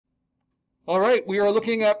All right, we are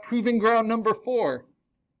looking at proving ground number 4.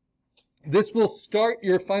 This will start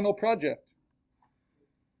your final project.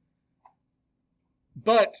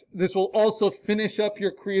 But this will also finish up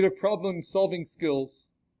your creative problem solving skills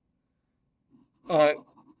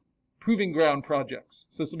proving ground projects.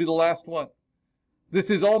 So this will be the last one. This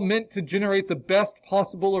is all meant to generate the best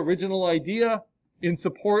possible original idea in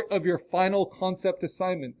support of your final concept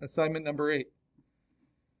assignment, assignment number 8.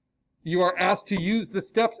 You are asked to use the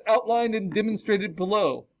steps outlined and demonstrated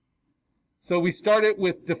below. So we started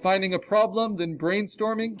with defining a problem, then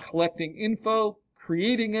brainstorming, collecting info,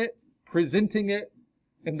 creating it, presenting it,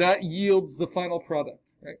 and that yields the final product,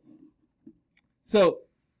 right? So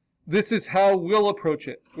this is how we'll approach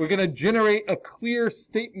it. We're going to generate a clear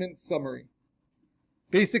statement summary.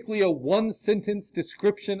 Basically a one-sentence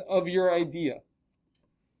description of your idea.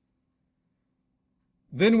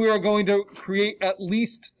 Then we are going to create at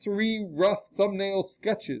least 3 rough thumbnail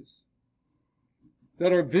sketches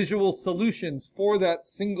that are visual solutions for that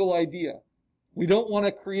single idea. We don't want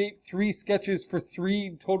to create 3 sketches for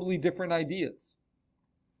 3 totally different ideas.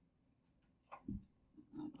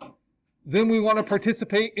 Then we want to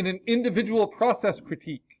participate in an individual process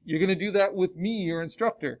critique. You're going to do that with me, your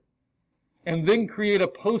instructor. And then create a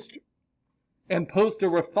post a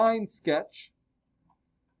refined sketch.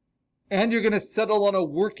 And you're going to settle on a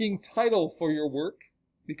working title for your work,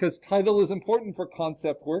 because title is important for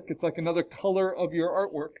concept work. It's like another color of your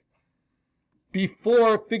artwork.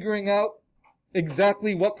 Before figuring out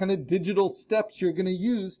exactly what kind of digital steps you're going to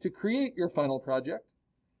use to create your final project.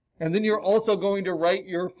 And then you're also going to write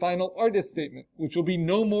your final artist statement, which will be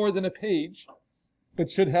no more than a page,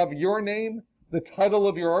 but should have your name, the title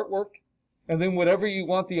of your artwork, and then whatever you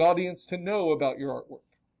want the audience to know about your artwork,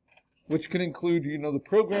 which can include, the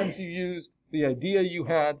programs you used, the idea you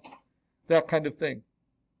had, that kind of thing.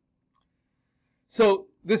 So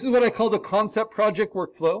this is what I call the concept project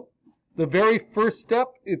workflow. The very first step,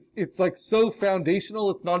 it's like so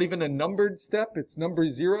foundational, it's not even a numbered step, it's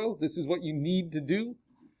number 0. This is what you need to do,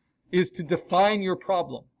 is to define your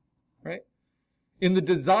problem, right? In the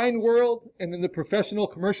design world and in the professional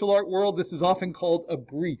commercial art world, this is often called a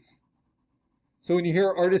brief. So when you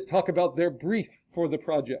hear artists talk about their brief for the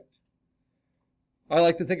project, I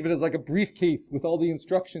like to think of it as like a briefcase with all the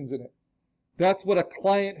instructions in it. That's what a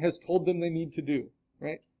client has told them they need to do,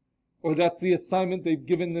 right? Or that's the assignment they've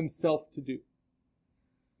given themselves to do.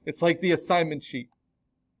 It's like the assignment sheet.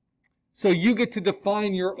 So you get to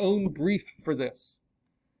define your own brief for this.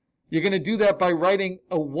 You're going to do that by writing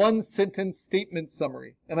a one-sentence statement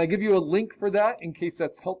summary. And I give you a link for that in case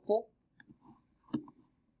that's helpful.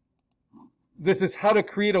 This is how to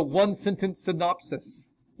create a one-sentence synopsis,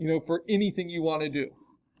 for anything you want to do.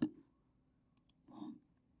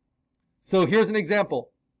 So here's an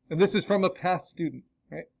example. And this is from a past student,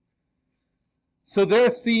 right? So their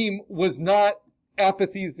theme was not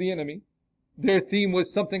apathy is the enemy. Their theme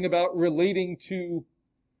was something about relating to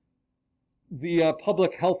the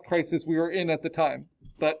public health crisis we were in at the time.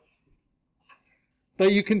 But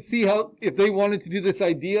you can see how if they wanted to do this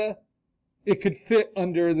idea, it could fit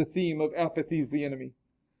under the theme of apathy is the enemy.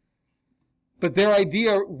 But their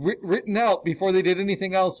idea written out before they did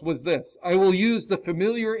anything else was this: I will use the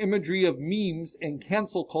familiar imagery of memes and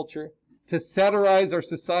cancel culture to satirize our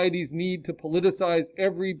society's need to politicize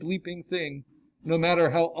every bleeping thing, no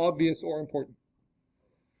matter how obvious or important.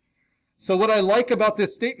 So what I like about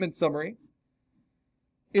this statement summary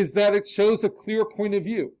is that it shows a clear point of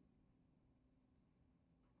view.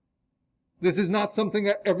 This is not something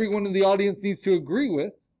that everyone in the audience needs to agree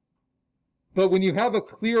with, but when you have a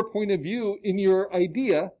clear point of view in your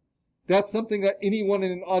idea, that's something that anyone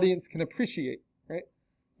in an audience can appreciate, right?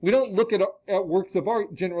 We don't look at works of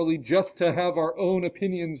art generally just to have our own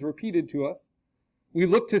opinions repeated to us. We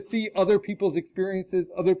look to see other people's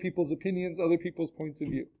experiences, other people's opinions, other people's points of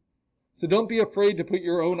view. So don't be afraid to put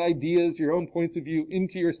your own ideas, your own points of view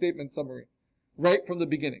into your statement summary right from the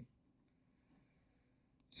beginning.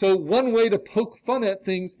 So one way to poke fun at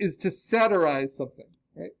things is to satirize something,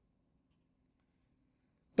 right?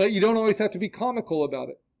 But you don't always have to be comical about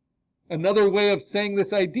it. Another way of saying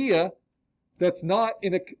this idea that's not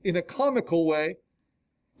in a comical way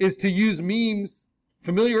is to use memes,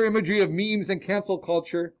 familiar imagery of memes and cancel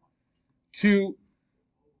culture to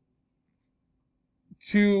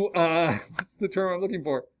what's the term I'm looking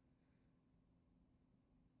for?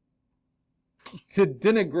 To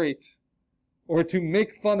denigrate, or to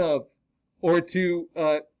make fun of, or to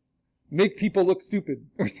make people look stupid,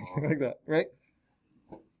 or something like that, right?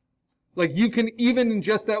 Like you can, even in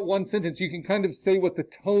just that one sentence, you can kind of say what the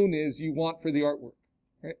tone is you want for the artwork,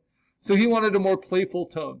 right? So he wanted a more playful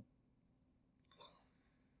tone.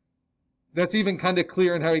 That's even kind of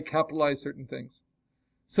clear in how he capitalized certain things.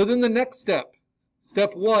 So then the next step,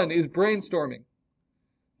 step 1, is brainstorming.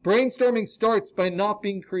 Brainstorming starts by not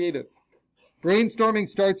being creative. Brainstorming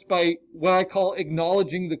starts by what I call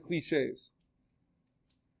acknowledging the cliches.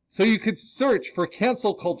 So you could search for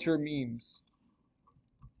cancel culture memes,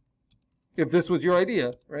 if this was your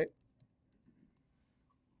idea, right?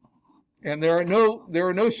 And there are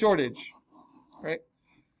no shortage, right?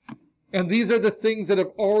 And these are the things that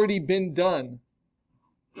have already been done.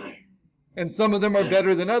 And some of them are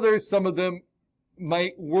better than others. Some of them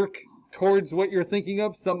might work towards what you're thinking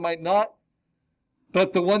of. Some might not.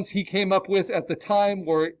 But the ones he came up with at the time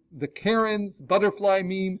were the Karens, butterfly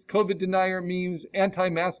memes, COVID denier memes,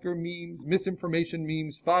 anti-masker memes, misinformation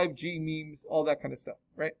memes, 5G memes, all that kind of stuff,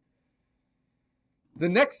 right? The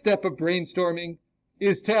next step of brainstorming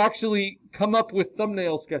is to actually come up with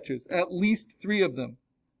thumbnail sketches, at least 3 of them,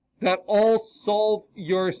 that all solve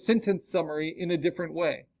your sentence summary in a different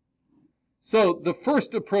way. So the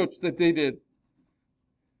first approach that they did,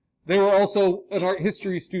 they were also an art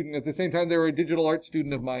history student. At the same time, they were a digital art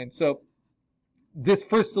student of mine. So this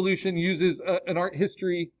first solution uses an art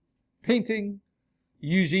history painting,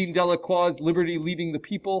 Eugene Delacroix's Liberty Leading the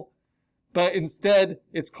People, but instead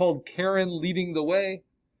it's called Karen Leading the Way,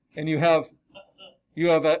 and you have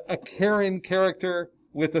a Karen character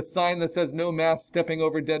with a sign that says no mask stepping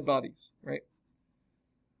over dead bodies, right?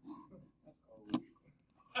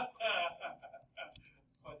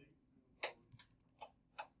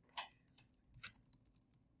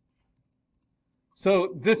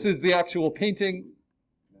 So this is the actual painting.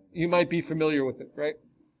 You might be familiar with it, right?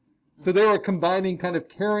 So they were combining kind of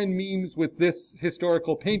Karen memes with this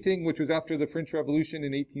historical painting, which was after the French Revolution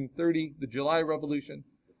in 1830, the July Revolution.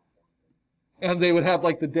 And they would have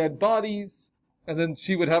like the dead bodies, and then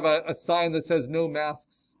she would have a sign that says no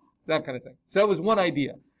masks, that kind of thing. So that was one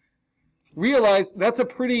idea. Realize that's a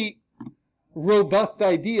pretty robust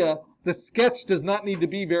idea. The sketch does not need to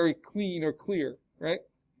be very clean or clear, right?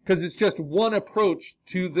 Because it's just one approach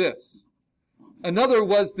to this. Another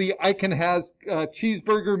was the I can has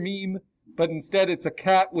cheeseburger meme, but instead it's a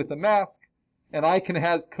cat with a mask, and I can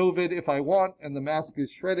has COVID if I want, and the mask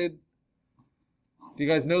is shredded. Do you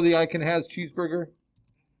guys know the I can has cheeseburger?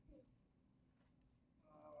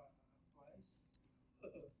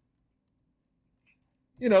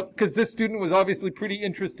 You know, because this student was obviously pretty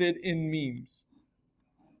interested in memes.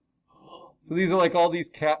 So these are like all these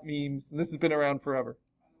cat memes, and this has been around forever.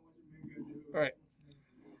 All right.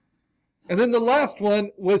 And then the last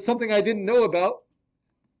one was something I didn't know about,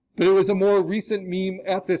 but it was a more recent meme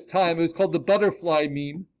at this time. It was called the butterfly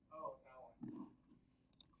meme.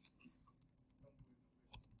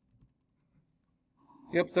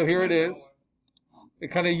 Yep, so here it is.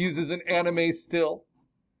 It kind of uses an anime still.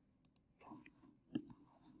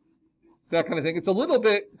 That kind of thing. It's a little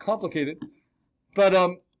bit complicated, but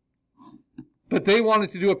they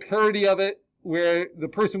wanted to do a parody of it where the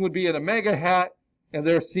person would be in a MAGA hat and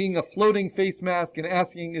they're seeing a floating face mask and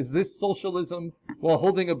asking, is this socialism, while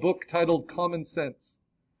holding a book titled Common Sense,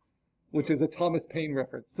 which is a Thomas Paine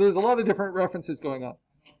reference. So there's a lot of different references going on.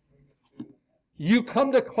 You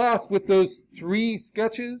come to class with those 3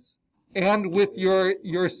 sketches and with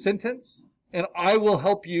your sentence, and I will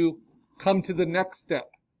help you come to the next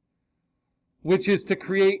step, which is to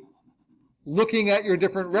create, looking at your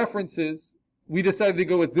different references. We decided to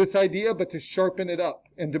go with this idea, but to sharpen it up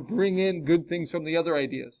and to bring in good things from the other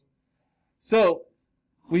ideas. So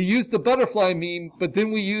we used the butterfly meme, but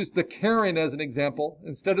then we used the Karen as an example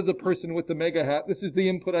instead of the person with the mega hat. This is the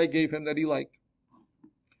input I gave him that he liked.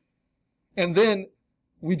 And then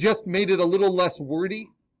we just made it a little less wordy.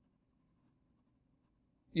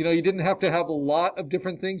 You know, you didn't have to have a lot of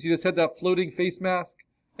different things. You just had that floating face mask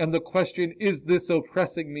and the question, is this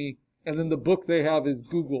oppressing me? And then the book they have is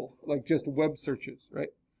Google, like just web searches, right?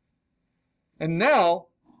 And now,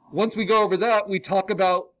 once we go over that, we talk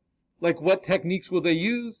about like what techniques will they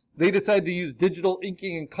use. They decide to use digital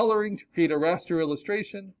inking and coloring to create a raster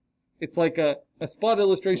illustration. It's like a spot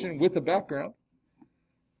illustration with a background.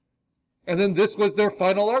 And then this was their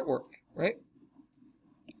final artwork, right?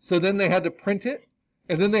 So then they had to print it,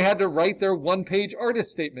 and then they had to write their 1-page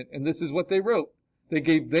artist statement, and this is what they wrote. They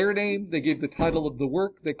gave their name, they gave the title of the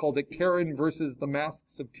work, they called it Karen versus the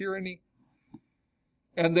Masks of Tyranny,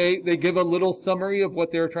 and they give a little summary of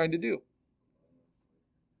what they were trying to do.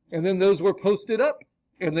 And then those were posted up,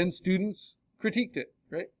 and then students critiqued it,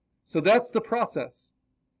 right? So that's the process.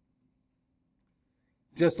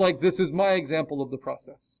 Just like this is my example of the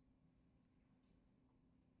process.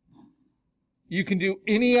 You can do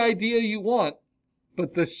any idea you want,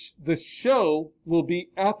 but the show will be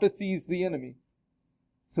apathy's the enemy.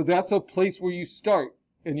 So that's a place where you start,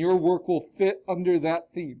 and your work will fit under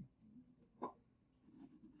that theme.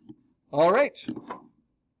 All right.